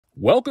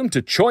Welcome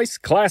to Choice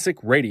Classic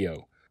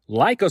Radio.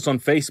 Like us on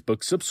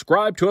Facebook,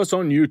 subscribe to us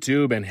on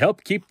YouTube, and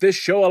help keep this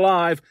show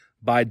alive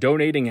by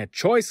donating at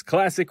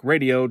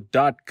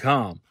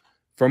choiceclassicradio.com.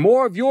 For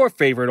more of your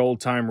favorite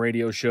old-time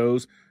radio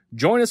shows,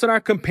 join us on our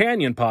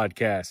companion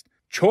podcast,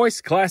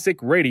 Choice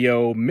Classic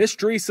Radio,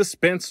 Mystery,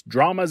 Suspense,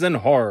 Dramas, and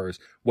Horrors,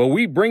 where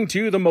we bring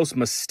to you the most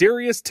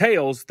mysterious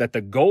tales that the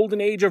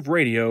golden age of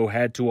radio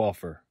had to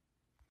offer.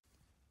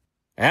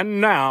 And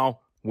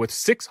now, with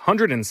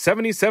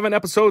 677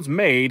 episodes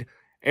made,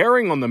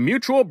 airing on the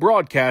Mutual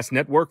Broadcast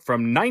Network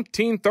from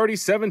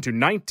 1937 to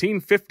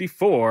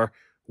 1954,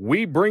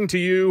 we bring to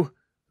you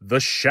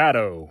The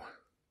Shadow.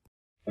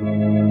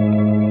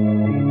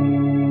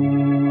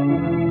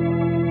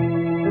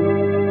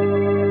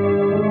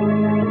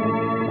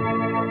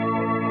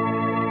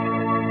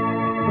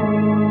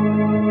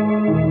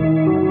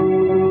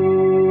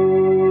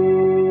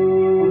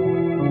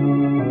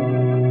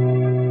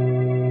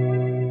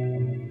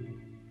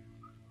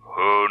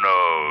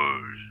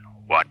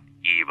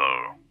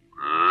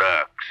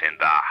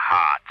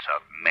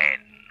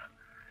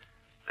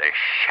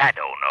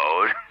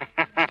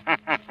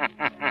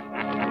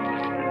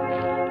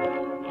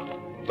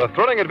 The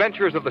thrilling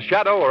adventures of the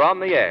Shadow are on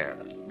the air,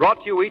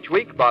 brought to you each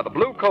week by the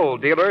Blue Coal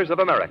Dealers of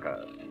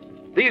America.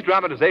 These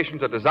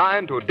dramatizations are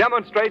designed to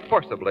demonstrate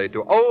forcibly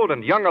to old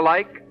and young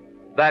alike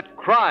that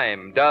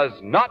crime does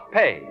not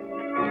pay.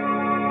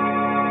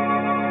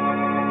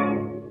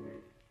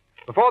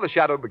 Before the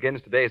Shadow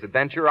begins today's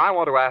adventure, I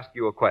want to ask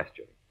you a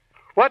question.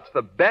 What's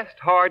the best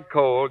hard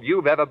coal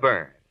you've ever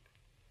burned?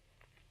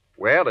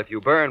 Well, if you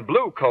burn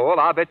blue coal,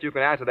 I'll bet you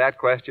can answer that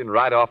question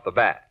right off the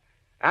bat.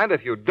 And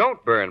if you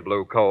don't burn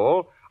blue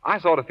coal, I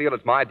sort of feel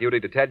it's my duty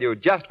to tell you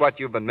just what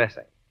you've been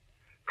missing.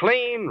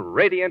 Clean,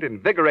 radiant,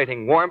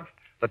 invigorating warmth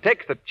that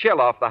takes the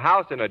chill off the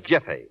house in a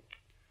jiffy.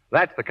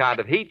 That's the kind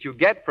of heat you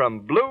get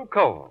from blue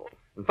coal.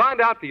 And find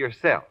out for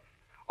yourself.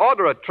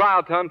 Order a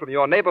trial ton from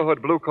your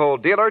neighborhood blue coal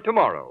dealer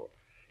tomorrow.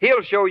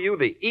 He'll show you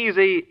the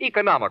easy,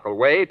 economical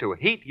way to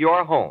heat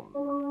your home.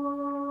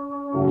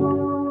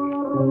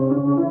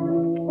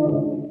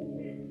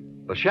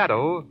 The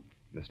Shadow,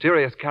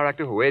 mysterious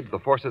character who aids the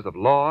forces of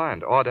law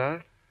and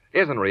order,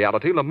 is in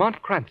reality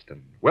Lamont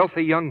Cranston,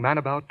 wealthy young man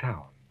about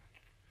town.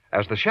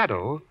 As the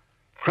Shadow,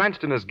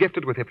 Cranston is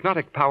gifted with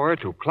hypnotic power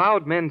to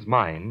cloud men's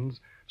minds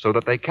so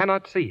that they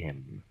cannot see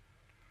him.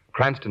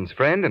 Cranston's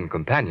friend and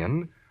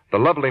companion, the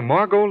lovely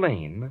Margot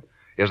Lane,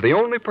 is the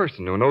only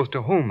person who knows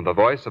to whom the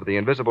voice of the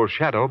invisible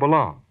Shadow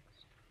belongs.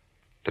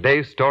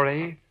 Today's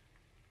story,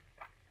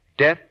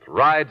 Death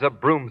Rides a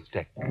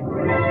Broomstick.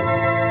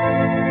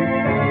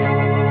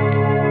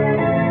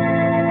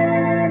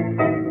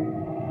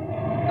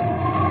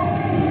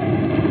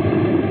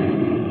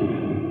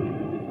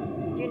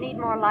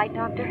 Light,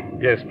 Doctor?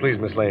 Yes, please,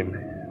 Miss Lane.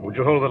 Would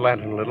you hold the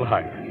lantern a little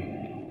higher?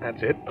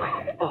 That's it.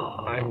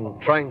 I'm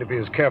trying to be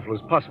as careful as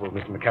possible,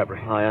 Mr.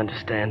 McCaffrey. I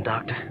understand,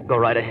 Doctor. Go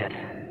right ahead.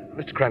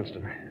 Mr.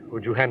 Cranston,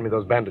 would you hand me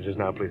those bandages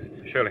now, please?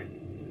 Surely.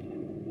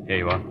 Here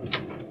you are.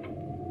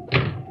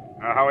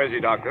 How is he,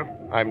 Doctor?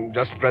 I'm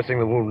just dressing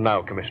the wound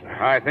now,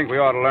 Commissioner. I think we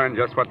ought to learn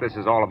just what this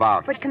is all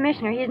about. But,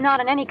 Commissioner, he's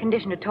not in any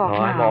condition to talk now.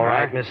 I'm all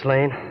right, Miss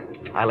Lane.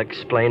 I'll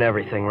explain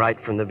everything right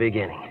from the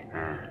beginning.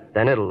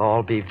 Then it'll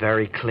all be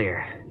very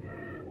clear.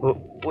 Well,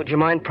 would you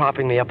mind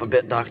propping me up a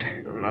bit,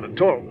 Doctor? Not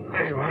at all.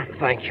 There you are.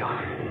 Thank you.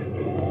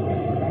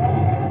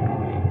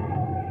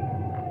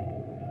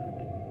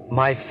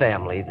 My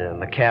family, the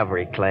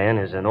McCaffrey clan,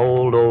 is an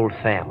old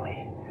family.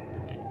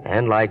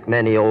 And like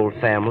many old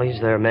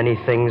families, there are many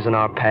things in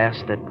our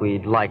past that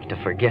we'd like to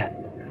forget.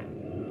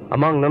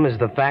 Among them is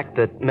the fact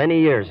that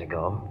many years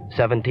ago,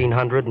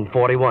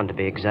 1741 to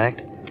be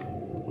exact,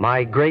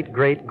 my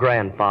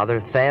great-great-grandfather,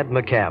 Thad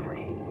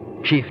McCaffrey,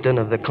 chieftain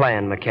of the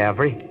clan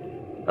McCaffrey,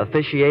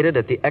 officiated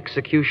at the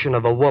execution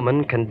of a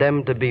woman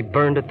condemned to be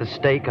burned at the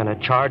stake on a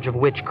charge of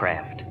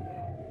witchcraft.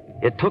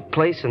 It took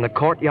place in the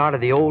courtyard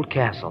of the old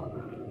castle,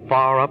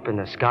 far up in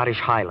the Scottish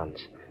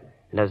Highlands.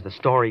 And as the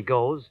story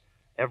goes,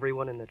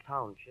 everyone in the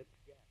township...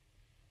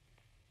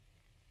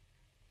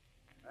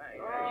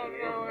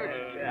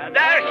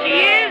 There she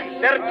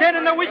is! They're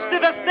turning the witch to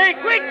the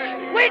stake! Witch!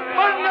 Witch!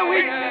 Burn the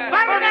witch!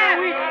 Burn the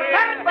witch!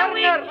 Burn the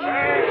witch!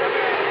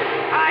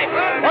 I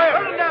burn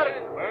her!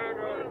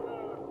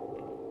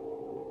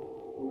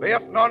 Be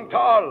it known to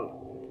all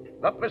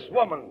that this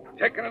woman,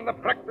 taken in the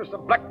practice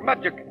of black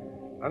magic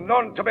and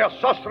known to be a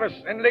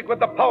sorceress in league with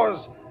the powers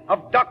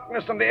of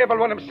darkness and the evil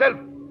one himself,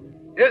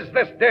 is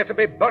this day to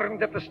be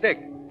burned at the stake,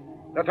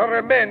 that her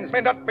remains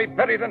may not be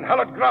buried in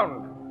hallowed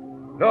ground,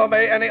 nor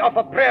may any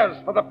offer prayers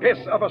for the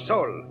peace of her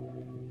soul.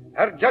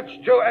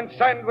 Adjudged to and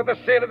signed with the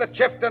seal of the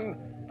chieftain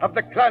of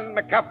the clan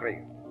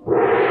McCaffrey.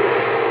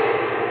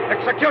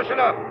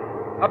 Executioner,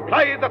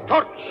 apply the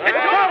torch.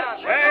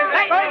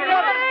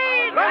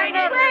 Wait,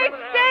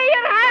 stay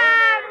your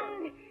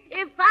hand!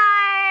 If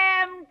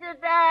I am to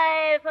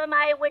die for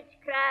my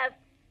witchcraft,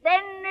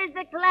 then is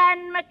the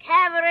clan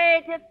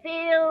McCaffrey to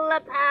feel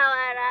the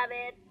power of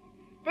it.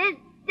 This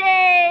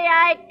day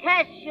I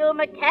curse you,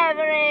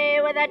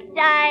 McCaffrey, with a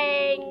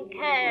dying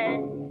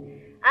curse.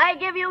 I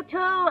give you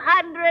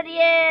 200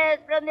 years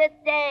from this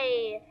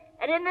day.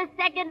 And in the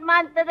second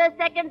month of the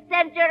second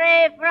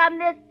century from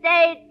this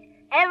date,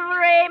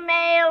 every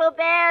male who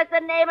bears the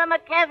name of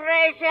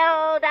McCaffrey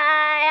shall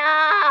die a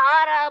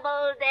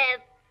horrible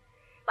death.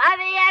 By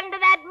the end of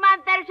that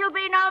month, there shall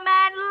be no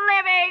man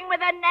living with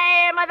the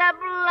name or the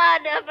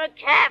blood of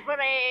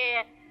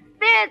McCaffrey.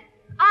 This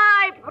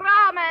I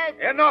promise.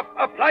 Enough.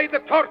 Apply the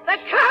torch. The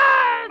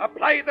curse!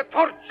 Apply the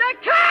torch. The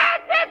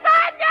curse is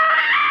on you!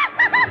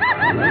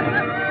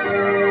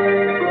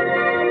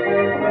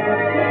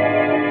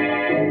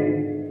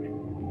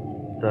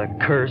 The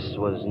curse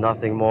was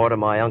nothing more to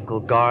my Uncle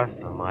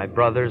Garth, or my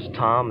brothers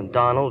Tom and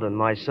Donald and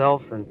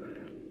myself, and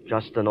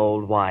just an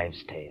old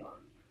wives' tale.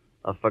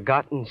 A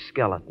forgotten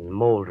skeleton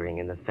moldering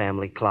in the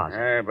family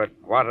closet. But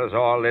what has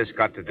all this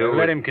got to do with...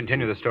 Let him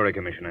continue the story,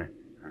 Commissioner.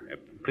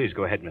 Please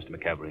go ahead, Mr.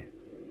 McCaffrey.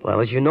 Well,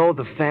 as you know,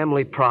 the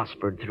family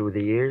prospered through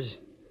the years.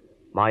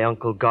 My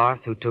Uncle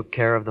Garth, who took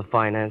care of the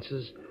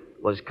finances,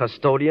 was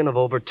custodian of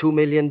over $2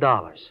 million.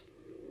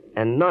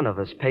 And none of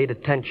us paid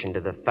attention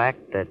to the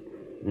fact that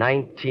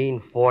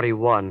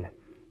 1941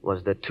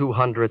 was the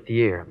 200th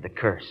year of the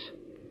curse.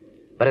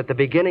 But at the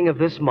beginning of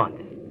this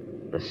month,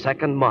 the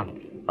second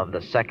month of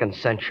the second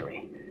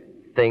century,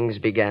 things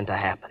began to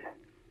happen.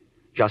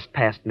 Just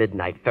past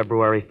midnight,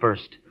 February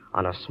 1st,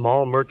 on a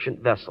small merchant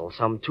vessel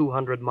some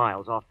 200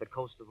 miles off the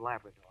coast of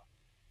Labrador.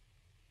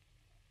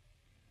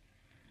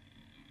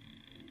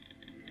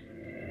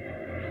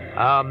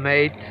 Our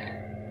mate,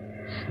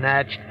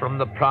 snatched from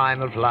the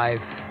prime of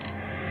life,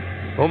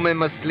 whom we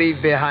must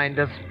leave behind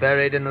us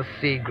buried in a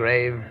sea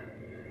grave,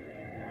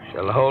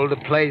 shall hold a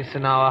place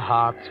in our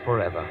hearts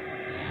forever.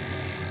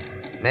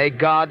 May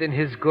God in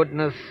his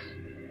goodness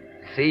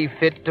see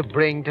fit to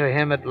bring to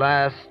him at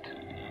last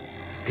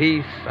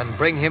peace and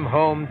bring him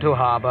home to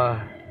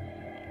harbor.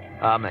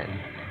 Amen.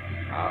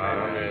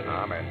 Amen.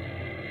 Amen.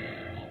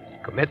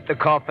 Commit the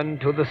coffin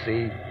to the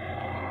sea.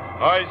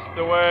 Hoist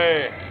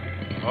away.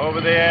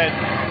 Over the edge.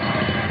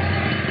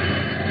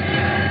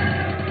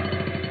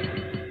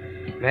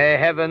 May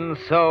heaven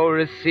so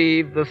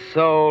receive the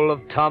soul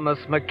of Thomas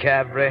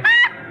McCaffrey.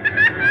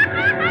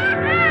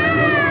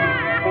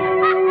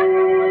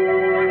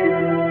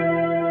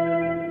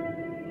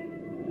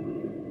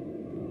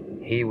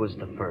 He was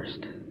the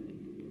first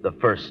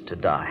to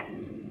die.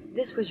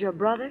 This was your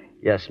brother?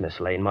 Yes, Miss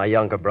Lane, my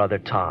younger brother,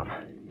 Tom,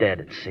 dead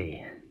at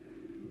sea.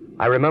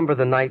 I remember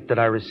the night that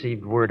I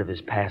received word of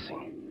his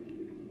passing.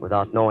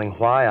 Without knowing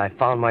why, I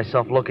found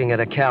myself looking at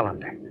a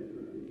calendar.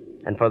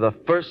 And for the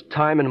first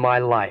time in my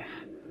life,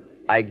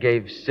 I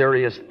gave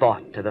serious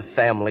thought to the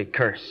family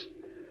curse.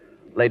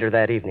 Later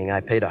that evening,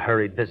 I paid a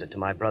hurried visit to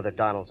my brother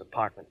Donald's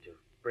apartment to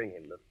bring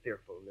him the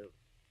fearful news.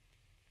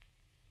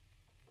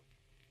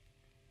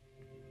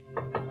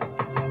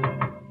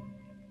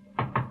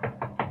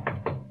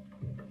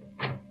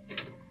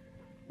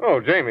 Oh,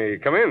 Jamie,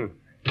 come in.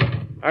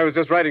 I was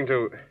just writing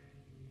to...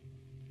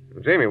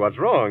 Jamie, what's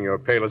wrong? You're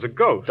pale as a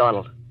ghost.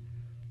 Donald,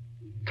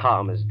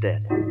 Tom is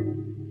dead.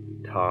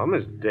 Tom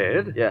is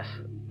dead? Yes,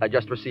 I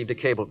just received a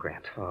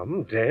cablegram.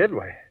 Tom dead?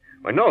 Why,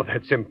 no,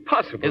 that's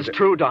impossible. It's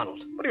true,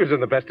 Donald. But he was in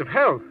the best of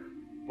health.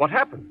 What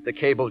happened? The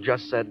cable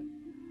just said,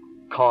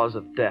 cause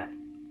of death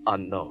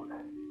unknown.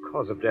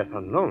 Cause of death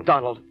unknown?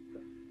 Donald,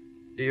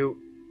 do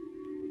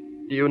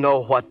you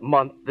know what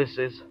month this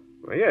is?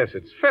 Well, yes,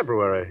 it's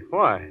February.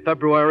 Why?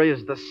 February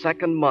is the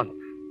second month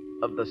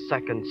of the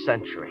second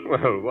century.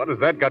 Well, what has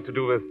that got to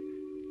do with...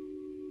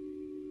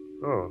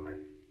 Oh,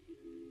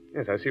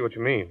 yes, I see what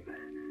you mean.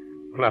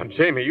 Now,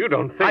 Jamie, you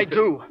don't think... I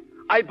do.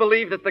 I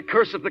believe that the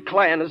curse of the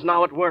clan is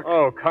now at work.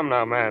 Oh, come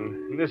now,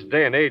 man. In this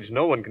day and age,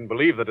 no one can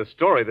believe that a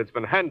story that's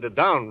been handed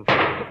down...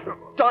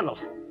 Donald,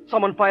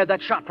 someone fired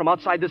that shot from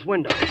outside this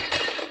window.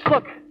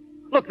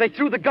 Look, they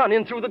threw the gun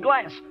in through the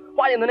glass.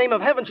 Why in the name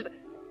of heaven should they...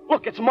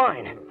 Look, it's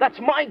mine. That's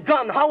my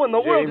gun. How in the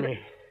world...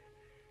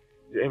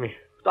 Jamie.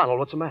 Donald,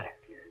 what's the matter?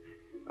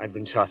 I've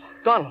been shot.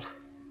 Donald.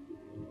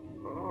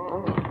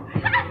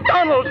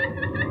 Donald!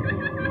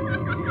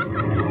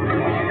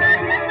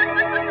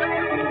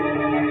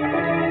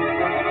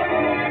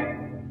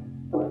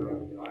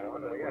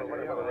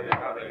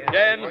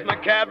 James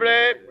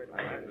McCaffrey.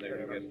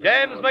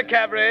 James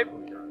McCaffrey.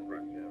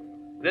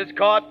 This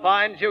court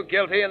finds you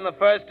guilty in the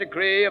first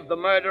degree of the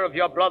murder of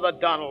your brother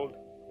Donald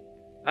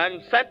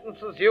and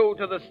sentences you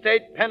to the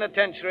state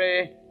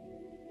penitentiary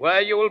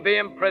where you will be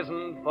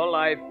imprisoned for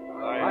life.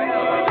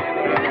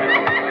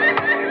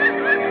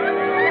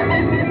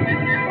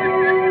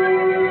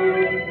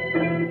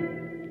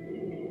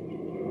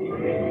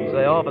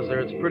 Say, officer,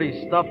 it's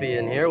pretty stuffy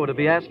in here. Would it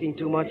be asking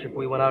too much if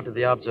we went out to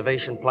the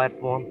observation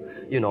platform?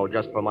 You know,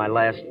 just for my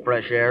last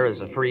fresh air as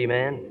a free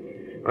man.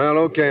 Well,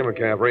 okay,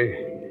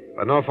 McCaffrey.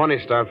 But no funny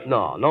stuff.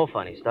 No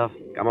funny stuff.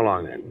 Come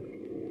along, then.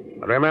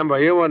 But remember,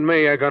 you and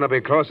me are going to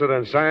be closer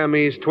than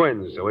Siamese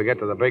twins till we get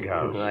to the big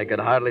house. I could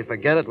hardly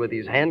forget it with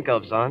these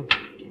handcuffs on.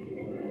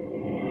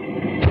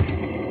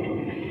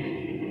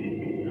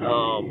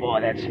 Oh,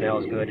 boy, that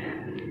smells good.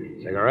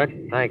 Cigarette?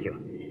 Thank you.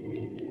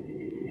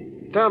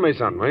 Tell me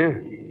something, will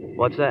you?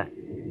 What's that?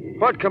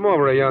 What come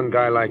over a young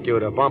guy like you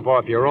to bump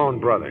off your own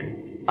brother?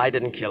 I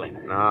didn't kill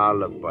him. Now,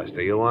 look, Buster,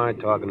 you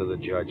aren't talking to the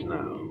judge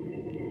now.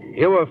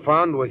 You were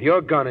found with your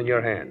gun in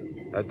your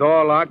hand. The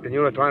door locked, and you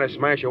were trying to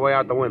smash your way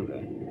out the window.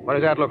 What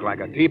does that look like,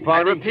 a tea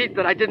party? I repeat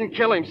that I didn't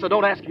kill him, so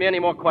don't ask me any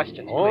more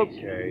questions, please.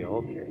 Okay.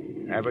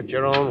 Have it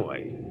your own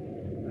way.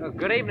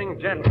 Good evening,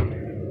 gentlemen.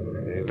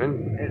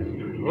 Evening.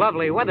 It's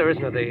lovely weather,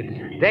 isn't it?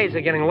 The days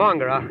are getting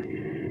longer.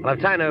 I'll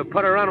have time to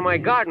put around in my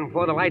garden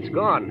before the light's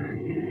gone.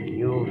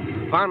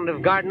 You fond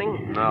of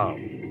gardening? No.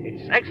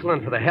 It's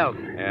excellent for the health.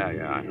 Yeah,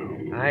 I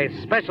know. I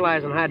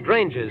specialize in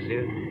hydrangeas.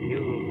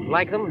 You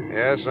like them?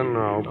 Yes and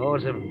no. Oh,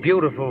 it's a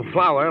beautiful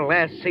flower.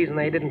 Last season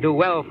they didn't do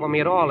well for me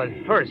at all at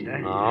first.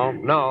 No?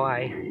 No,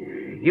 I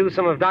used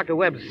some of Dr.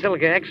 Webb's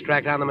silica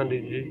extract on them, and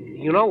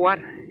you know what?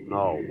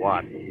 No,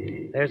 what?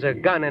 There's a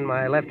gun in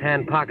my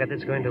left-hand pocket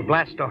that's going to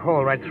blast a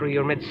hole right through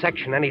your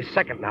midsection any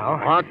second now.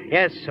 What?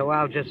 Yes, so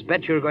I'll just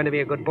bet you're going to be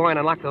a good boy and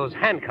unlock those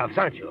handcuffs,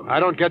 aren't you? I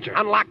don't get you.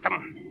 Unlock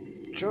them.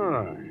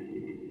 Sure,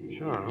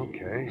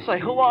 okay. Say,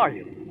 who are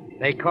you?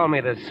 They call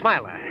me the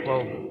Smiler.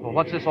 Well,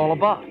 what's this all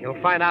about?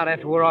 You'll find out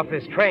after we're off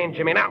this train,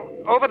 Jimmy. Now,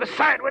 over the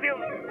side with you.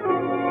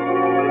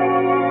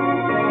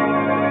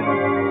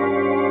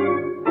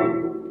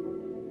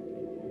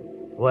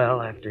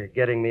 Well, after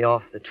getting me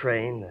off the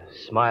train, the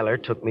Smiler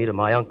took me to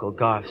my Uncle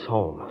Garth's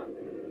home.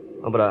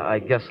 Oh, but I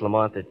guess,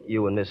 Lamont, that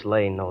you and Miss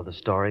Lane know the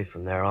story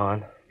from there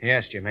on.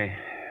 Yes, Jimmy.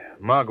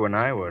 Margot and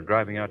I were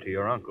driving out to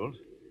your uncle's.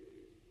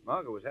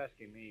 Margot was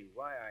asking me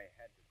why I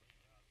had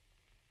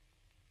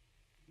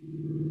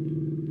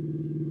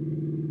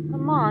to...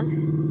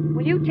 Lamont,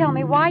 will you tell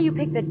me why you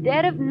picked the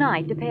dead of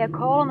night to pay a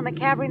call on the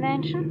McCavery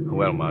mansion?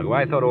 Well, Margot,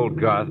 I thought old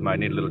Garth might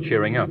need a little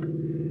cheering up.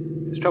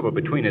 This trouble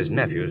between his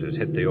nephews has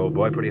hit the old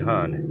boy pretty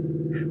hard.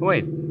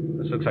 Wait,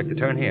 this looks like the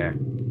turn here.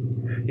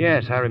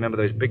 Yes, I remember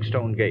those big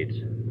stone gates.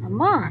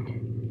 Lamont,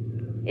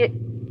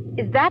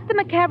 is that the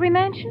McCavery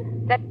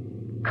mansion? That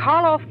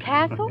Karloff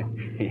Castle?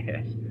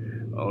 Yes.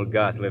 Old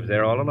Garth lives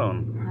there all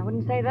alone. I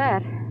wouldn't say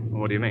that.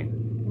 What do you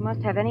mean? He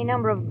must have any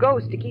number of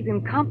ghosts to keep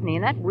him company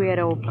in that weird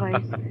old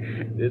place.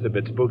 It is a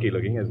bit spooky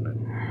looking, isn't it?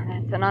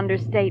 That's an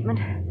understatement.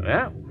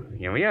 Well,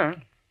 here we are.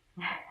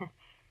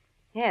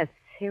 Yes,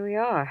 here we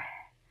are.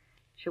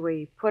 Shall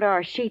we put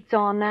our sheets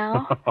on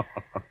now?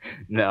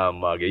 Now,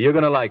 Margie, you're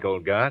going to like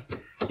old Garth.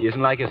 He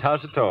isn't like his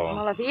house at all.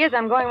 Well, if he is,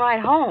 I'm going right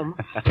home.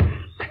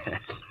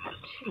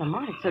 Gee,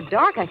 Lamont, it's so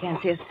dark I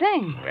can't see a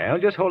thing. Well,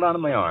 just hold on to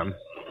my arm.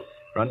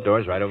 Front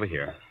door's right over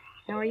here.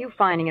 How are you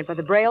finding it? By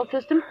the Braille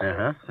system?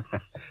 Uh-huh.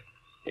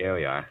 Here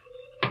we are.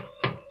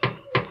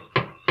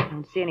 I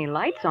don't see any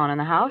lights on in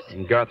the house.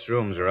 And Garth's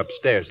rooms are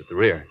upstairs at the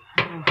rear.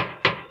 Oh.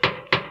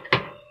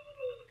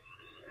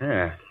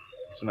 Yeah,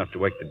 it's enough to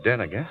wake the dead,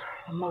 I guess.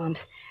 Lamont,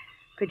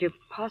 could you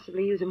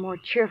possibly use a more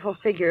cheerful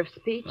figure of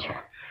speech?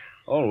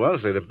 Old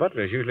Wellesley, the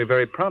butler, is usually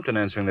very prompt in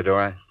answering the door.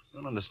 I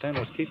don't understand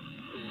what's keep...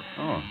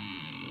 Oh.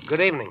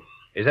 Good evening.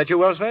 Is that you,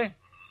 Wellesley?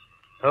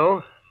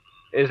 Who?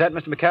 Is that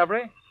Mr.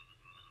 McCavery?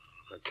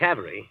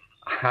 McCavery?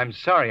 I'm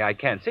sorry I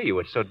can't see you.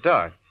 It's so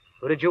dark.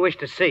 Who did you wish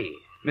to see?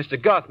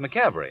 Mr. Garth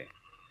McCavery.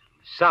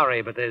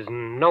 Sorry, but there's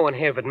no one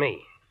here but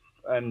me.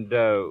 And,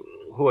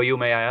 who are you,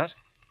 may I ask?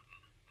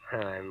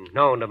 I'm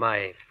known to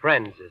my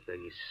friends as the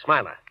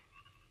Smiler.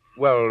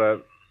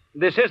 Well,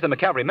 this is the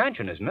McCavery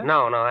mansion, isn't it?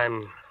 No,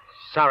 I'm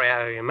sorry.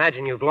 I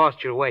imagine you've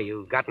lost your way.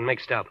 You've gotten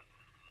mixed up.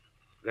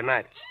 Good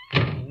night.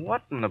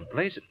 What in the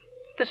blaze...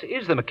 This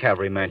is the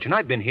McCavery mansion.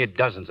 I've been here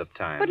dozens of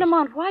times. But,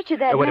 Lamont, why should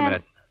that Wait a man...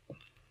 minute.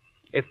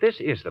 If this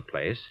is the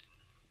place,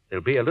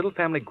 there'll be a little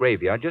family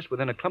graveyard just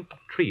within a clump of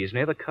trees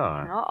near the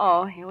car.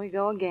 Uh-oh, here we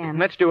go again.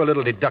 Let's do a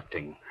little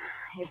deducting.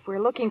 If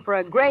we're looking for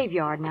a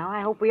graveyard now,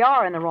 I hope we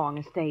are in the wrong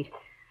estate.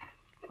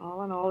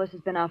 All in all, this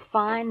has been a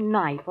fine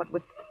night, what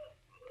with...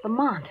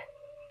 Lamont,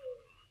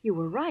 you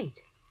were right.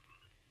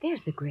 There's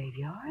the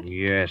graveyard.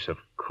 Yes, of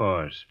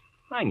course.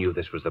 I knew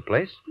this was the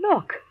place.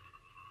 Look.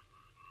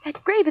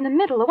 That grave in the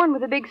middle, the one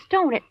with the big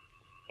stone,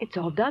 it's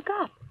all dug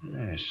up.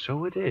 Yes,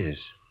 so it is.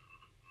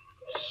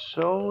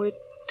 So it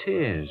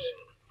is.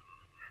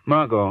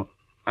 Margot,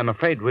 I'm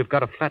afraid we've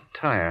got a flat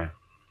tire.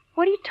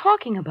 What are you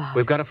talking about?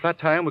 We've got a flat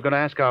tire, and we're going to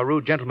ask our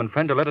rude gentleman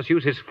friend to let us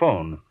use his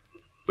phone.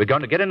 We're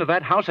going to get into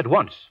that house at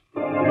once.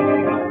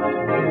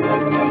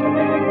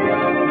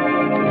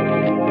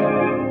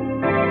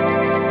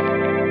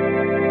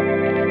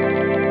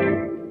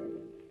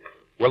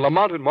 Will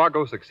Lamont and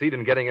Margot succeed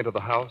in getting into the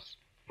house?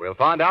 We'll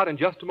find out in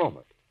just a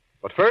moment.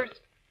 But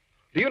first,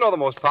 do you know the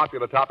most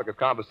popular topic of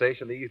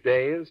conversation these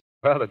days?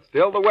 Well, it's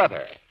still the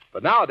weather.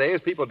 But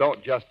nowadays, people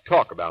don't just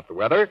talk about the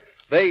weather.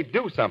 They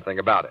do something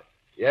about it.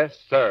 Yes,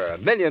 sir.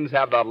 Millions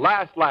have the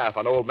last laugh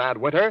on Old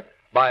Man Winter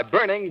by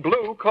burning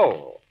blue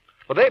coal.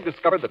 For they've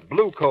discovered that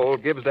blue coal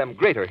gives them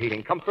greater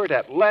heating comfort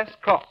at less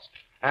cost.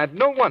 And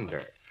no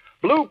wonder.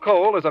 Blue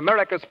coal is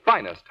America's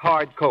finest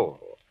hard coal.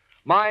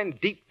 Mined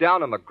deep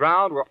down in the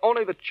ground where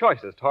only the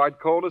choicest hard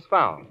coal is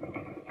found.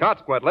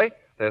 Consequently,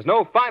 there's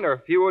no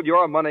finer fuel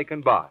your money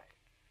can buy.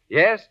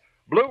 Yes,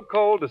 blue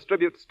coal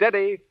distributes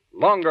steady,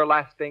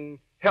 longer-lasting,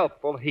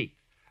 healthful heat.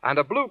 And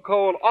a blue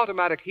coal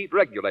automatic heat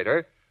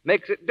regulator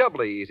makes it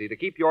doubly easy to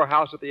keep your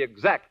house at the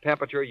exact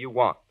temperature you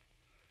want.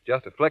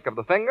 Just a flick of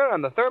the finger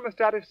and the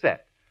thermostat is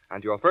set,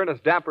 and your furnace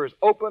dampers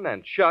open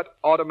and shut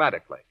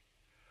automatically.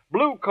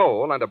 Blue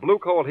coal and a blue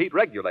coal heat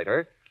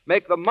regulator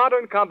make the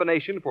modern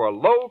combination for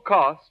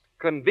low-cost,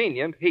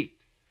 convenient heat.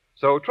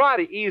 So try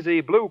the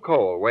easy blue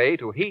coal way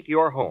to heat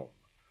your home.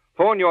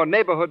 Phone your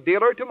neighborhood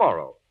dealer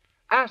tomorrow.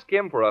 Ask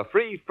him for a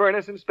free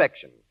furnace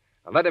inspection,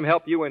 and let him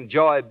help you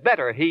enjoy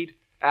better heat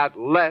at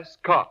less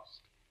cost.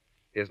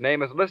 His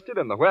name is listed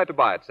in the Where to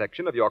Buy It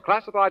section of your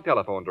classified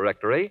telephone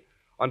directory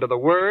under the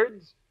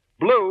words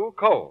Blue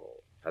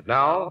Coal. And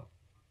now,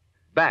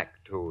 back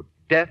to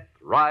Death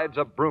Rides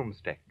a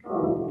Broomstick.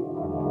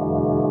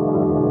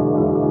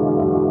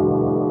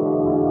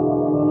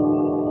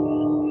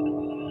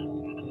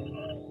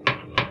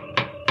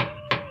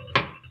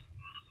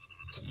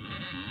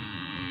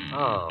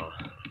 Oh.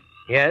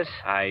 Yes?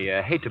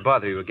 I hate to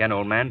bother you again,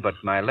 old man, but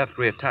my left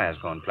rear tire's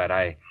gone flat.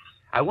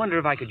 I wonder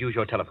if I could use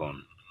your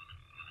telephone.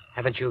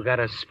 Haven't you got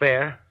a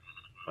spare?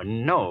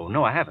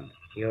 No, I haven't.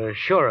 You're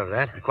sure of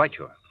that? Quite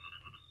sure.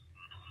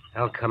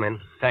 I'll come in.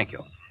 Thank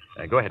you.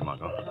 Go ahead,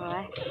 Margot. All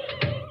right.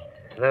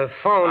 The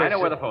phone is... I know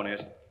where the phone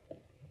is.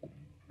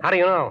 How do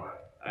you know?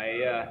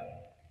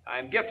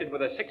 I'm gifted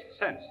with a sixth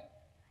sense.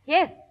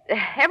 Yes,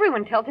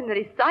 everyone tells him that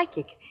he's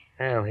psychic.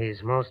 Well,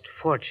 he's most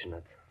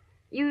fortunate.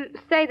 You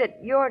say that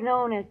you're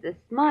known as the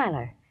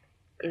Smiler.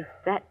 Is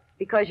that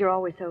because you're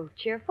always so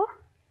cheerful?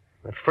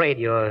 I'm afraid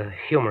your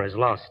humor is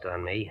lost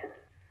on me.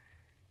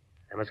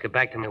 I must get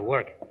back to my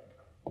work.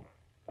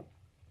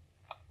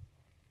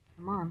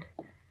 Lamont,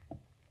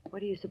 what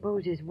do you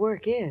suppose his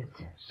work is?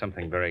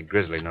 Something very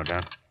grisly, no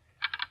doubt.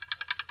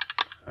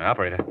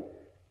 Operator,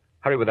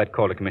 hurry with that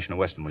call to Commissioner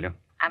Weston, will you?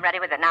 I'm ready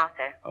with it now,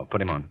 sir. Oh,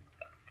 put him on.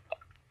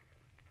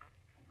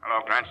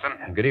 Hello,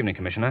 Cranston. Good evening,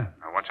 Commissioner.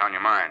 What's on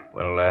your mind?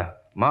 Well,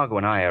 Margot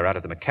and I are out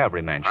at the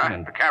McCavery mansion, Huh?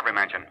 and... McCavery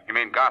Mansion. You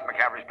mean Garth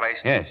McCavery's place?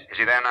 Yes. Is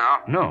he there now?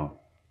 No.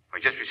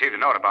 We just received a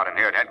note about him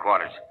here at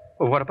headquarters.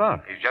 Well, what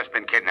about? He's just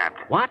been kidnapped.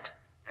 What?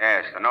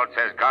 Yes, the note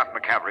says Garth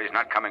McCavery is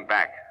not coming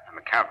back. The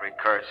McCavery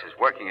curse is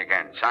working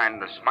again.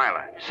 Signed, the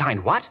Smiler.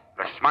 Signed what?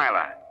 The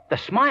Smiler. The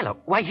Smiler?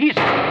 Why, he's...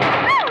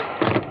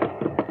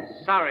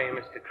 Sorry,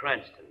 Mr.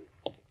 Cranston.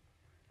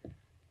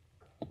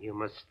 You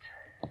must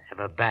have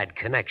a bad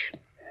connection.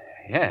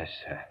 Yes.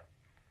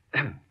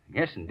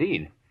 Yes,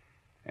 indeed.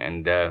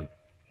 And,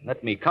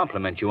 let me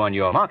compliment you on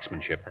your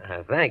marksmanship.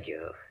 Thank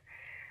you.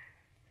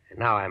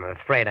 Now I'm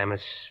afraid I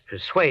must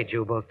persuade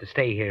you both to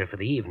stay here for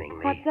the evening.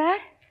 What's that?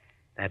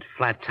 That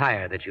flat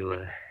tire that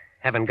you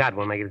haven't got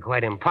will make it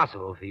quite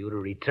impossible for you to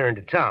return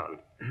to town.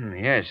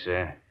 Yes,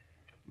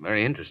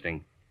 very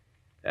interesting.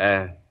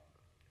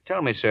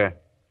 Tell me, sir,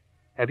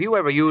 have you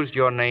ever used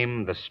your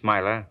name, the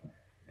Smiler,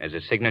 as a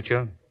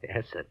signature?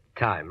 Yes, at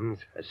times.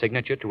 A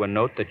signature to a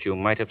note that you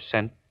might have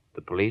sent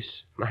the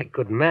police? My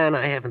good man,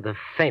 I haven't the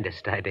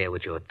faintest idea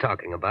what you're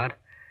talking about.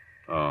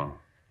 Oh,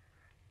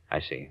 I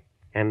see.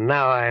 And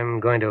now I'm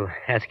going to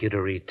ask you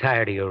to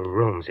retire to your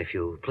rooms, if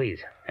you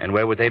please. And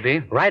where would they be?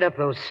 Right up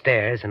those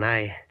stairs, and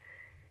I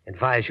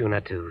advise you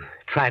not to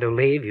try to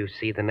leave. You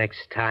see, the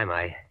next time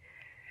I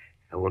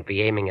won't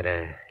be aiming at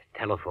a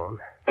telephone.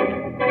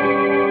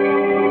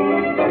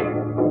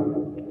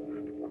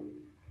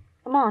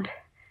 Lamont,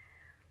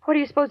 what do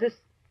you suppose this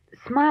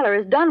Smiler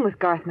has done with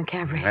Garth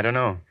McCavery? I don't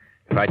know.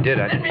 If I did,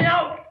 Let me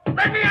out!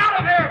 Let me out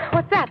of here!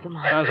 What's that,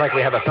 Lamont? Sounds like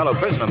we have a fellow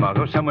prisoner,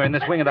 Margot, somewhere in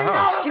this wing of the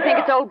house. Do you think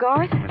it's old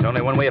Garth? There's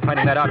only one way of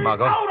finding that out,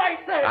 Margot. Out, I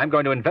say! I'm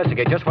going to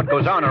investigate just what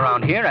goes on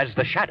around here as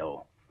the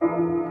Shadow.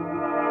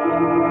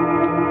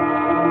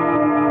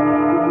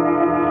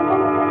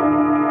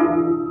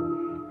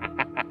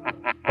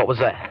 What was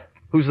that?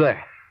 Who's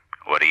there?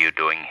 What are you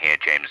doing here,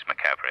 James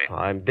McCavery?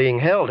 I'm being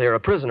held here, a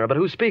prisoner, but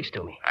who speaks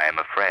to me? I am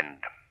a friend.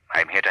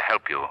 I'm here to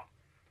help you.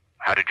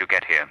 How did you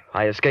get here?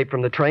 I escaped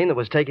from the train that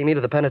was taking me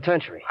to the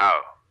penitentiary.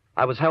 How?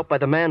 I was helped by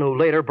the man who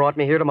later brought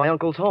me here to my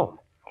uncle's home.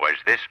 Was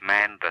this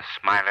man the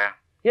Smiler?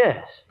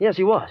 Yes,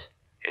 he was.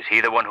 Is he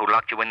the one who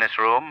locked you in this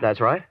room? That's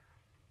right.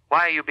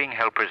 Why are you being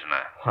held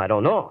prisoner? I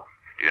don't know.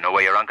 Do you know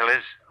where your uncle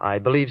is? I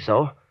believe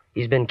so.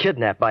 He's been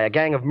kidnapped by a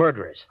gang of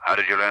murderers. How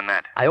did you learn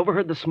that? I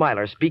overheard the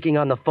Smiler speaking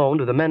on the phone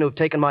to the men who've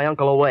taken my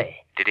uncle away.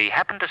 Did he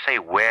happen to say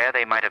where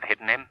they might have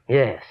hidden him?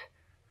 Yes,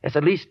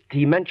 at least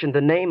he mentioned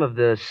the name of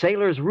the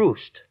Sailor's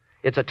Roost.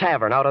 It's a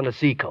tavern out on the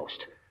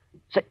seacoast.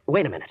 Say,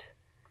 wait a minute.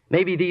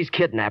 Maybe these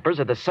kidnappers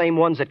are the same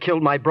ones that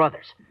killed my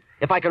brothers.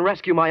 If I can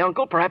rescue my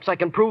uncle, perhaps I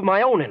can prove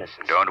my own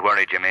innocence. Don't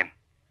worry, Jimmy.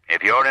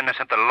 If you're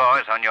innocent, the law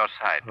is on your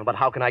side. But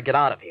how can I get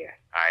out of here?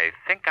 I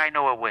think I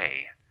know a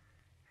way.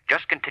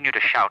 Just continue to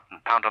shout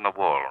and pound on the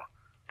wall.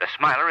 The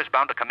Smiler is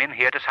bound to come in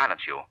here to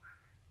silence you.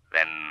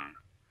 Then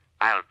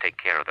I'll take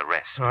care of the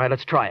rest. All right,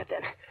 let's try it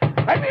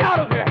then. Let me out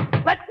of here!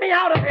 Let me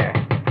out of here!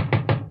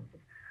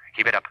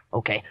 Keep it up.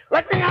 Okay.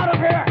 Let me out of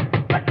here!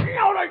 Let me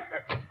out of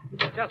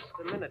here! Just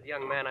a minute,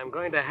 young man. I'm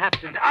going to have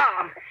to...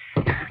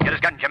 Get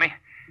his gun, Jimmy.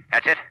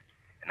 That's it.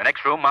 In the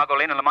next room, Margot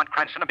Lane and Lamont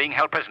Cranston are being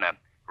held prisoner.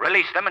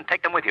 Release them and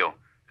take them with you.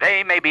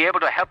 They may be able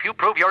to help you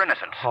prove your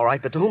innocence. All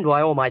right, but to whom do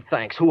I owe my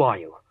thanks? Who are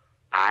you?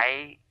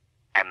 I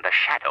and the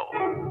shadow.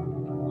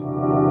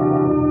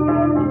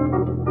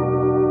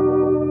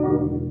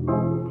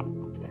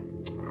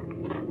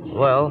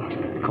 Well,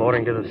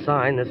 according to the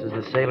sign, this is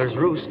the Sailor's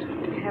Roost.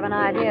 I have an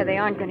idea they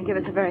aren't going to give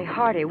us a very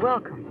hearty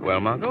welcome. Well,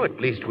 Margot, at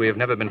least we have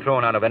never been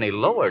thrown out of any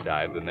lower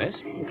dive than this.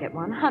 You get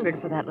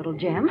 100 for that little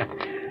gem.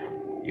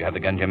 You have the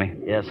gun, Jimmy?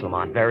 Yes,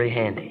 Lamont, very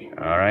handy.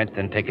 All right,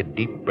 then take a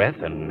deep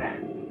breath and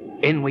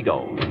in we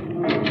go.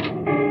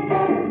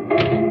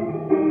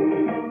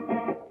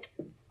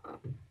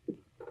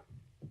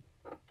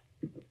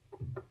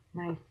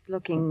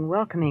 Nice-looking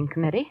welcoming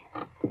committee.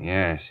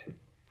 Yes.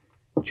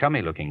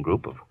 Chummy-looking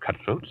group of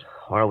cutthroats.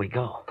 Where do we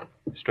go?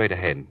 Straight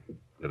ahead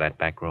to that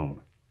back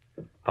room.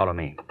 Follow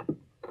me.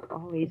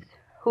 All these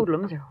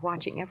hoodlums are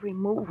watching every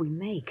move we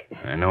make.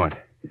 I know it.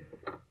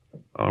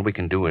 All we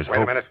can do is Wait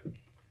hope... a minute.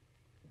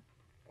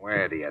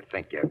 Where do you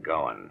think you're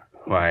going?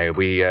 Why,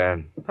 we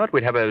thought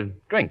we'd have a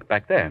drink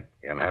back there.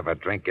 You'll have a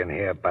drink in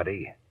here,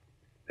 buddy.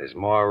 There's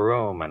more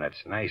room, and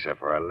it's nicer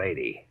for a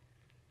lady.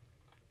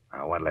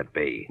 Now, what'll it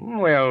be?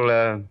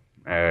 Well,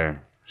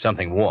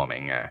 something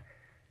warming.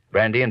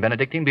 Brandy and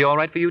Benedictine be all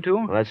right for you two?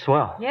 Well, that's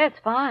swell. Yeah, it's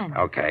fine.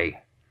 Okay.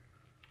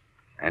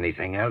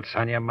 Anything else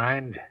on your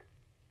mind?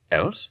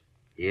 Else?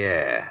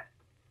 Yeah.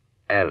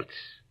 Else.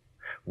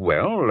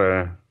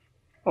 Well,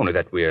 only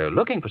that we're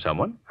looking for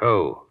someone.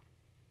 Who?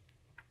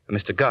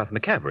 Mr. Garth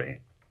McCavery.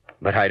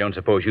 But I don't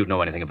suppose you'd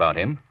know anything about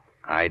him.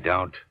 I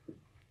don't.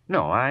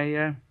 No,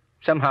 I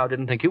somehow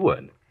didn't think you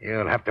would.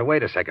 You'll have to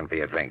wait a second for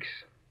your drinks.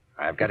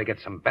 I've got to get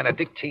some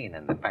Benedictine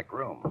in the back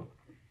room.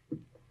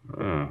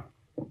 Oh,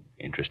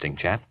 interesting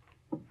chap.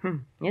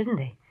 Isn't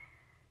he?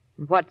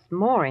 And what's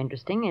more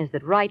interesting is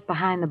that right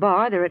behind the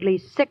bar there are at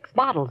least 6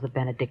 bottles of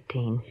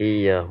Benedictine.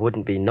 He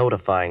wouldn't be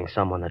notifying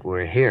someone that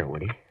we're here,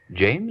 would he?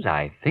 James,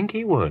 I think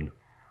he would.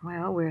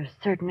 Well, we're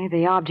certainly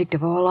the object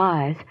of all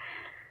eyes.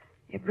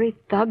 Every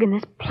thug in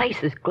this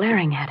place is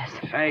glaring at us.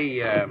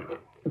 Say,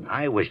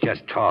 I was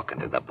just talking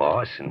to the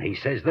boss, and he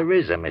says there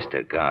is a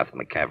Mr. Garth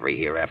McCavery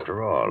here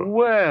after all.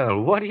 Well,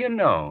 what do you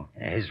know?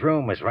 His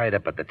room is right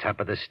up at the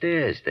top of the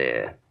stairs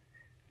there.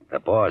 The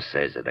boss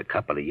says that a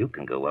couple of you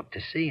can go up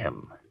to see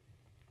him.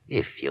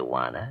 If you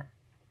wanna.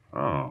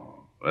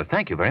 Oh, well,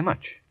 thank you very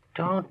much.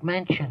 Don't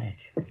mention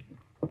it.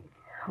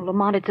 Oh,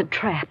 Lamont, it's a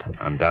trap.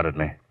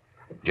 Undoubtedly.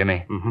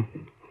 Jimmy,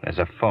 there's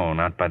a phone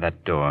out by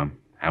that door.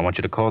 I want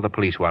you to call the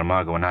police while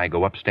Margot and I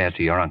go upstairs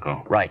to your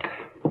uncle. Right.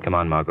 Come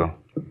on, Margot.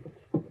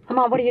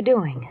 Lamont, what are you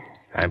doing?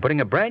 I'm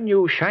putting a brand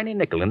new shiny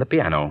nickel in the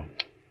piano.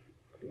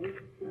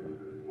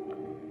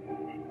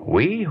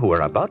 We who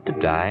are about to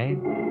die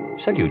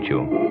salute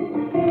you.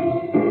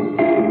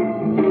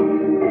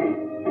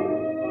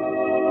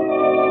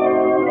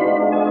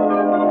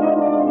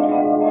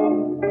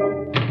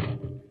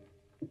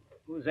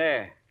 Who's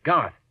there?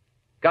 Garth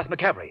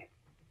McCavery.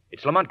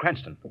 It's Lamont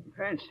Cranston.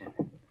 Cranston.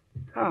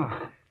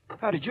 Oh,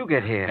 how did you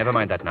get here? Never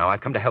mind that now.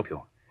 I've come to help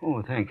you.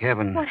 Oh, thank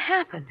heaven. What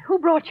happened? Who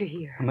brought you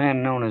here? A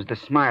man known as the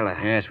Smiler.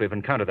 Yes, we've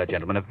encountered that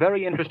gentleman. A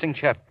very interesting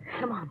chap.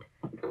 Lamont,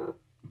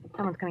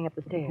 someone's coming up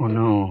the stairs. Oh,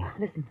 no.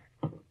 Listen.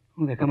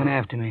 Oh, they're coming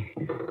after me.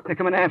 They're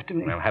coming after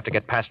me. They'll have to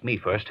get past me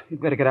first.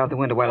 You'd better get out the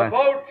window while The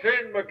boat's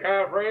in,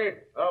 McCaffrey.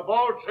 The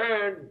boat's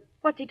in.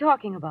 What's he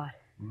talking about?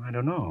 I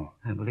don't know.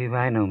 I believe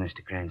I know,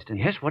 Mr. Cranston.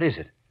 Yes, what is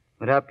it?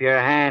 Put up your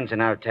hands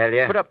and I'll tell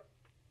you. Put up...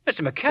 Mr.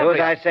 Do McCavery...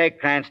 as I say,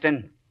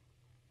 Cranston.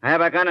 I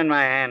have a gun in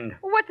my hand.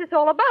 Well, what's this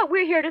all about?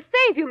 We're here to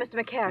save you, Mr.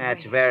 McCaffrey.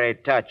 That's very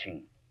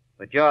touching.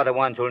 But you're the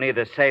ones who'll need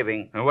the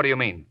saving. What do you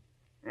mean?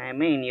 I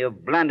mean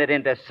you've blundered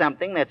into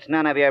something that's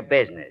none of your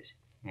business.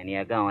 And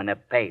you're going to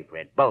pay for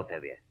it, both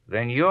of you.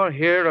 Then you're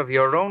here of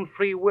your own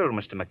free will,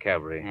 Mr.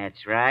 McCavery.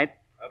 That's right.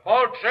 The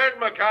boat's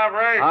in,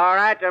 McCaffrey. All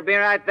right, I'll be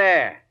right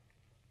there.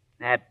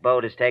 That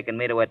boat has taken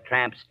me to a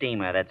tramp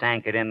steamer that's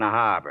anchored in the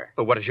harbor.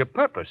 But what is your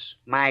purpose?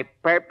 My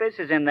purpose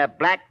is in the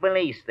black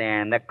valise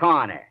there in the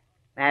corner.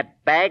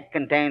 That bag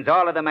contains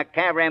all of the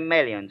McCaffrey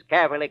millions,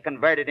 carefully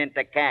converted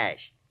into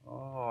cash.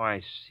 Oh,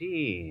 I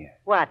see.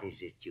 What is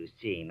it you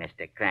see,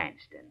 Mr.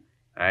 Cranston?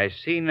 I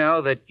see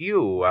now that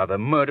you are the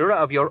murderer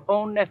of your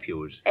own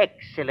nephews.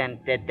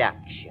 Excellent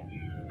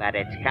deduction. But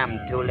it's come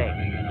too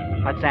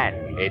late. What's that?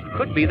 It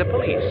could be the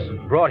police,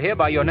 brought here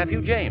by your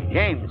nephew James.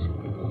 James?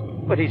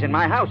 But he's in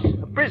my house,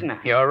 a prisoner.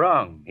 You're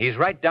wrong. He's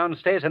right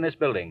downstairs in this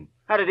building.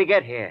 How did he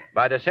get here?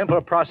 By the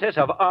simple process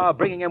of our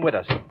bringing him with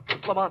us.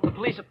 Lamont, the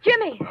police...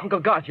 Jimmy! Uncle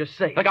Garth, you're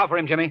safe. Look out for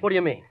him, Jimmy. What do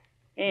you mean?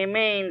 He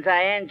means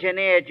I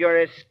engineered your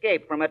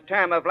escape from a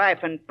term of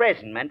life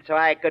imprisonment so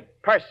I could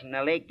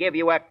personally give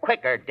you a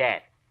quicker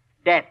death.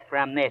 Death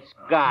from this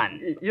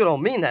gun. You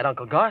don't mean that,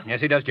 Uncle Garth.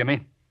 Yes, he does,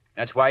 Jimmy.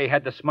 That's why he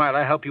had the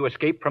Smiler help you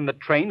escape from the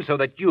train so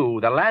that you,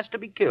 the last to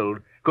be killed,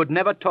 could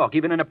never talk,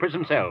 even in a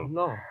prison cell.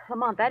 No.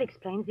 Lamont, that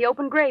explains the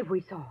open grave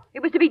we saw.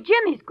 It was to be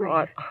Jimmy's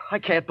grave. I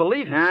can't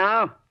believe it.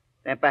 No?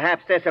 Then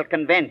perhaps this'll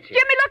convince you.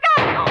 Jimmy, look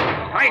out!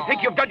 I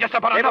think you've done just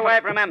about Get enough. away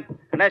from him,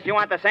 unless you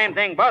want the same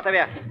thing, both of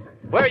you.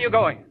 Where are you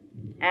going?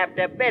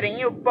 After bidding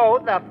you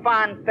both a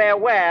fond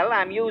farewell,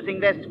 I'm using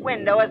this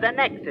window as an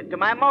exit to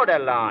my motor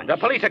launch. The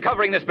police are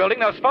covering this building.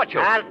 They'll spot you.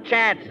 I'll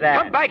chance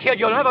that. Come back here.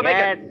 You'll never make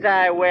it. Yes,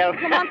 I will.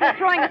 Lamont's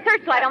throwing a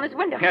searchlight on this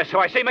window. Yes, so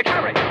I see.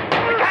 McCavery!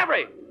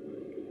 McCavery!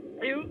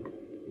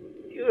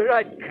 You're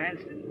right,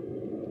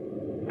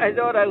 Cranston. I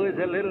thought I was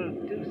a little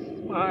too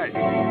smart.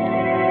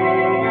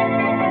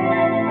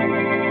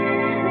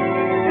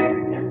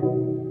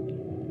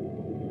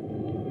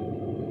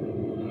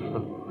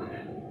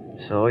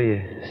 So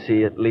you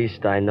see, at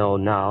least I know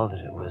now that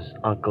it was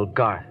Uncle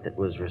Garth that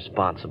was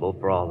responsible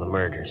for all the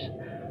murders,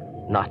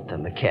 not the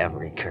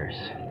McCavery curse.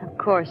 Of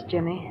course,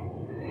 Jimmy.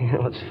 You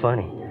know, it's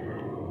funny.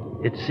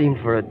 It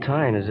seemed for a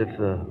time as if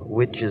the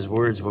witch's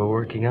words were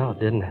working out,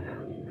 didn't it?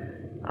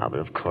 Ah, but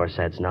of course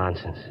that's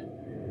nonsense.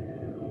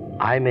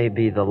 I may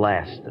be the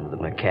last of the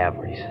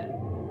McCaverys,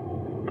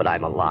 but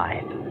I'm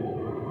alive.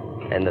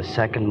 And the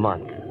second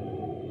month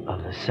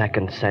of the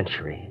second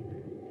century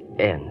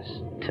ends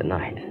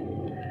tonight.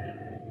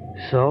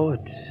 So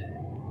it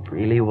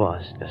really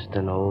was just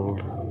an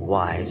old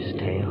wives'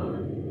 tale.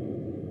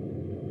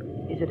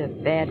 Is it a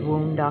bad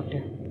wound,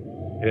 Doctor?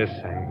 Yes,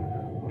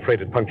 I'm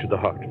afraid it punctured the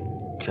heart.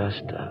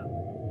 Just a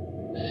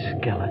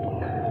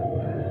skeleton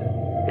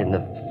in the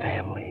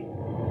family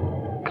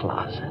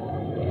closet.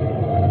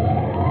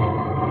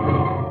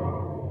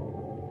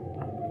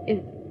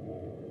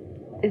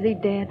 Is he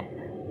dead?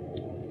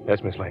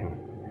 Yes, Miss Lane.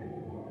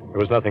 There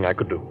was nothing I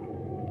could do.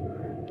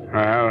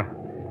 Well,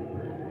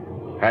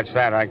 that's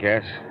that, I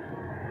guess.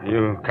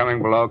 You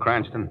coming below,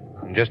 Cranston?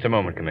 In just a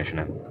moment,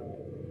 Commissioner.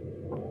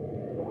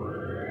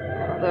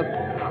 The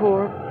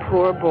poor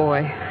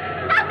boy.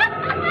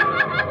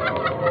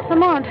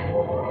 Lamont,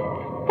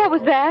 what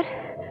was that?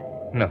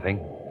 Nothing.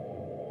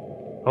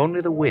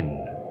 Only the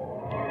wind.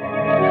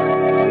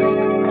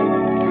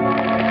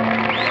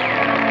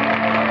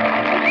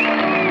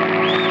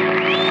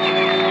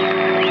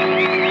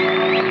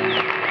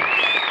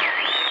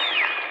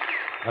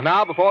 And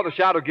now, before the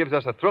Shadow gives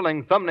us a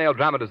thrilling thumbnail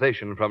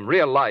dramatization from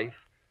real life,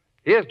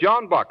 here's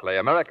John Barclay,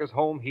 America's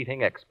home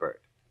heating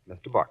expert.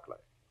 Mr. Barclay.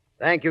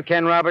 Thank you,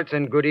 Ken Roberts,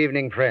 and good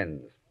evening,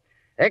 friends.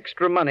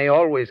 Extra money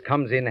always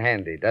comes in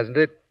handy, doesn't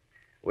it?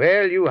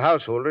 Well, you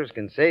householders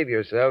can save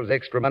yourselves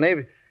extra money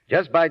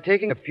just by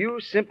taking a few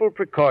simple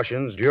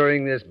precautions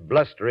during this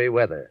blustery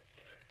weather.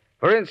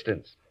 For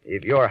instance,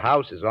 if your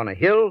house is on a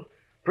hill,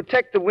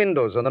 protect the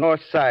windows on the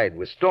north side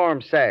with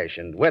storm sash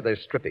and weather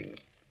stripping.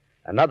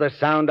 Another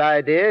sound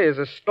idea is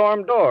a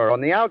storm door on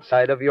the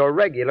outside of your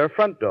regular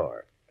front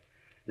door.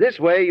 This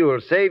way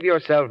you'll save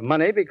yourself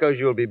money because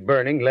you'll be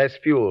burning less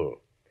fuel.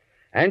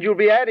 And you'll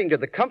be adding to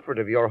the comfort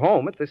of your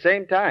home at the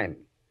same time.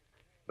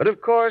 But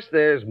of course,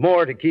 there's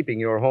more to keeping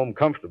your home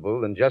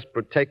comfortable than just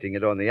protecting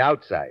it on the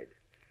outside.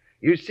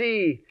 You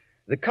see,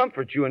 the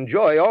comfort you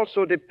enjoy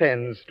also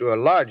depends to a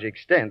large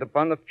extent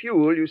upon the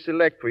fuel you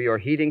select for your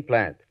heating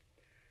plant.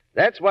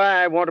 That's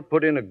why I want to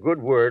put in a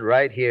good word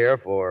right here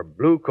for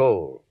blue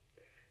coal.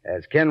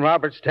 As Ken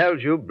Roberts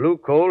tells you, blue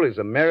coal is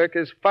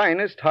America's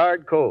finest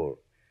hard coal.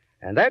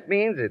 And that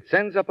means it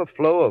sends up a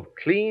flow of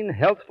clean,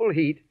 healthful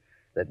heat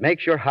that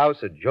makes your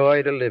house a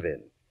joy to live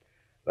in.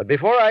 But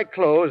before I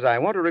close, I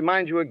want to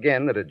remind you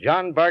again that a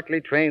John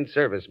Barclay trained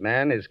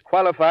serviceman is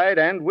qualified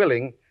and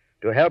willing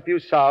to help you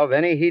solve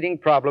any heating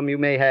problem you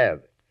may have.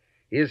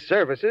 His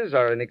services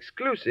are an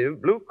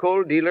exclusive blue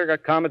coal dealer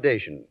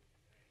accommodation.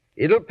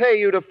 It'll pay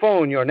you to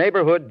phone your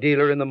neighborhood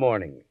dealer in the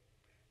morning.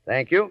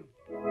 Thank you.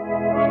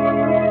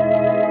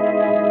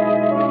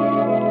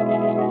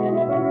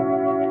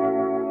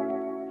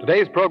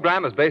 Today's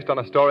program is based on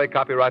a story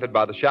copyrighted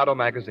by the Shadow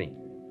magazine.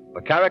 The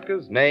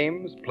characters,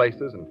 names,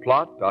 places, and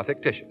plot are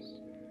fictitious.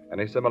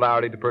 Any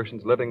similarity to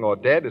persons living or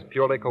dead is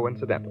purely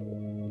coincidental.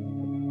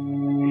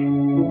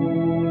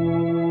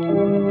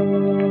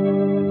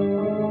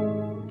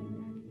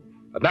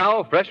 And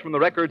now, fresh from the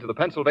records of the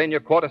Pennsylvania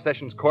Quarter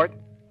Sessions Court,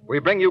 we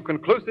bring you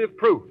conclusive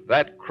proof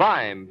that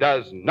crime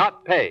does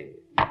not pay.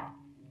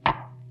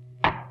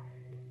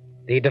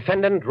 The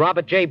defendant,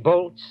 Robert J.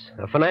 Boltz,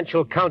 a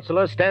financial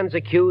counselor, stands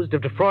accused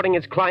of defrauding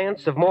his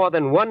clients of more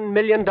than $1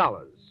 million.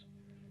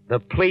 The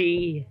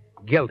plea,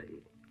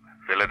 guilty.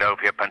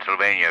 Philadelphia,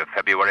 Pennsylvania,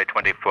 February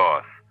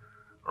 24th.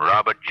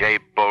 Robert J.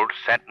 Boltz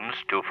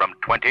sentenced to from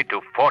 20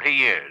 to 40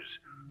 years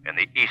in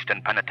the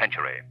Eastern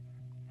Penitentiary.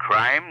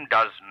 Crime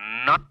does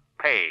not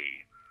pay.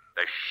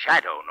 The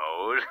Shadow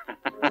knows.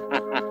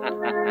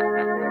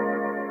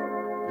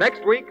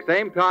 Next week,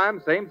 same time,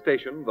 same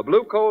station, the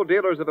Blue Coal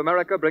Dealers of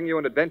America bring you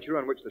an adventure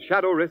in which the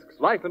Shadow risks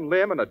life and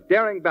limb in a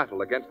daring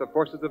battle against the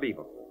forces of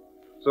evil.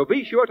 So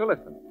be sure to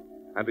listen.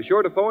 And be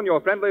sure to phone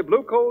your friendly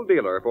Blue Coal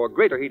dealer for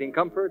greater heating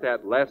comfort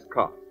at less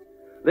cost.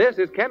 This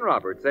is Ken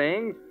Roberts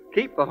saying,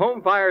 keep the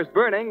home fires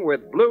burning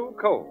with Blue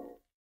Coal.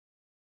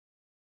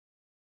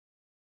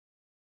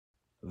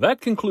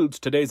 That concludes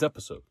today's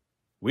episode.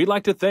 We'd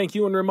like to thank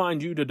you and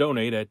remind you to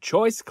donate at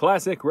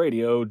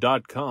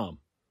choiceclassicradio.com.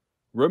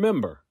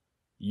 Remember,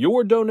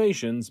 your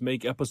donations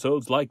make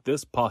episodes like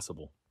this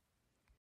possible.